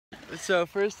So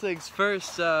first things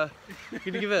first, I'm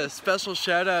gonna give a special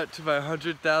shout out to my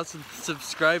 100,000th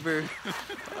subscriber.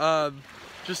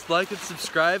 Just like and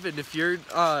subscribe, and if you're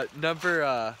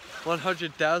number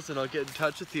 100,000, I'll get in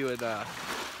touch with you and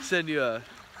send you a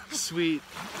sweet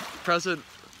present.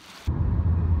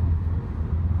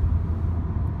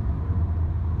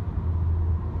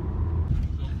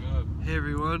 Hey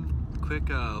everyone, quick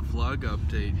vlog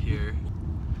update here.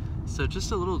 So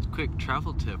just a little quick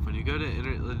travel tip: when you go to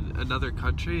another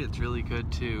country, it's really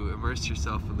good to immerse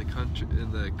yourself in the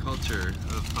culture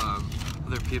of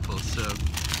other people. So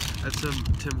I have some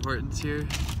Tim Hortons here,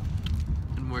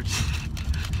 and more.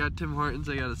 Got Tim Hortons.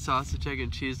 I got a sausage, egg,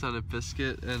 and cheese on a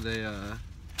biscuit, and a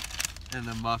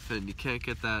muffin. You can't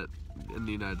get that in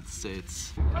the United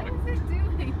States. What is it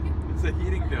doing? It's a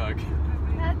heating dog.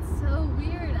 That's so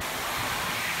weird.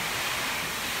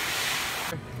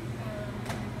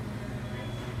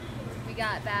 We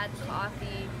got bad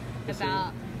coffee.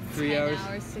 About 3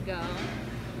 hours to go.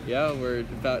 Yeah, we're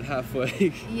about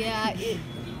halfway. Yeah,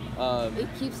 it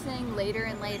keeps saying later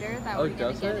and later that we're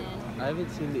gonna get in. I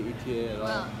haven't seen the ETA at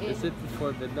all. Is it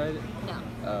before midnight? No.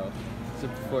 Oh. Is it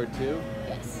before 2?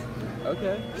 Yes.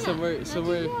 Okay. Yeah,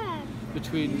 somewhere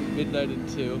between midnight and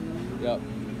 2. Yep.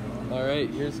 Alright,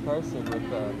 here's Carson with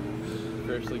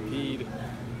freshly peed.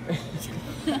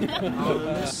 On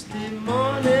a misty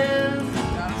morning,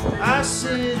 I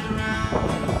sit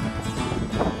around.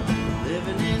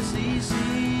 Living is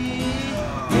easy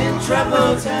in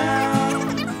Travel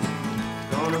Town.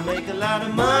 Gonna make a lot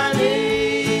of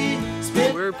money.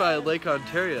 We're by Lake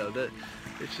Ontario,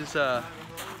 which is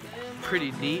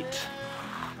pretty neat.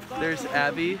 There's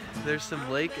Abby, there's some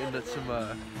lake and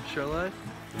some shoreline.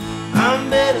 I'm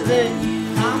better than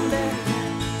you. I'm better.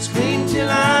 Scream till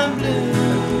I'm blue.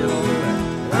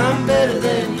 I'm better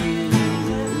than you.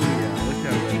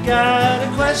 If you got a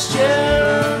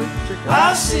question,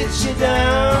 I'll sit you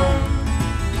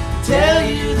down. Tell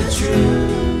you the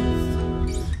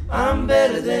truth. I'm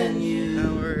better than you.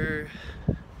 Hour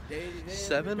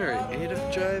 7 or 8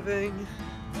 of driving.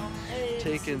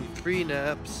 Taken 3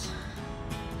 naps.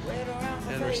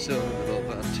 And we're still in the middle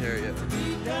of Ontario.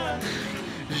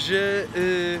 Je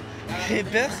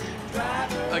répète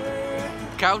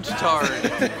couch tard.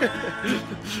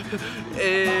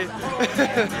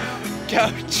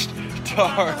 Couch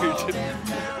tard.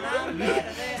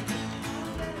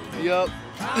 Yup.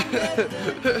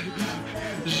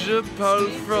 Je parle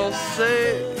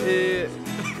français et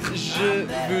je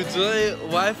voudrais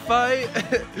Wi-Fi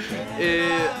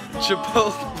et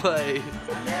Chipotle.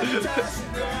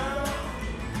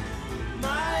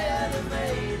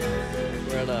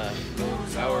 We're on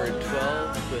hour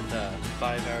 12 with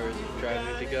 5 hours of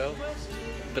driving to go,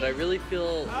 but I really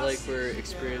feel like we're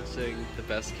experiencing the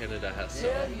best Canada has to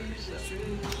offer, so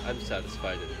I'm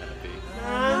satisfied and happy.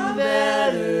 I'm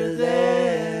better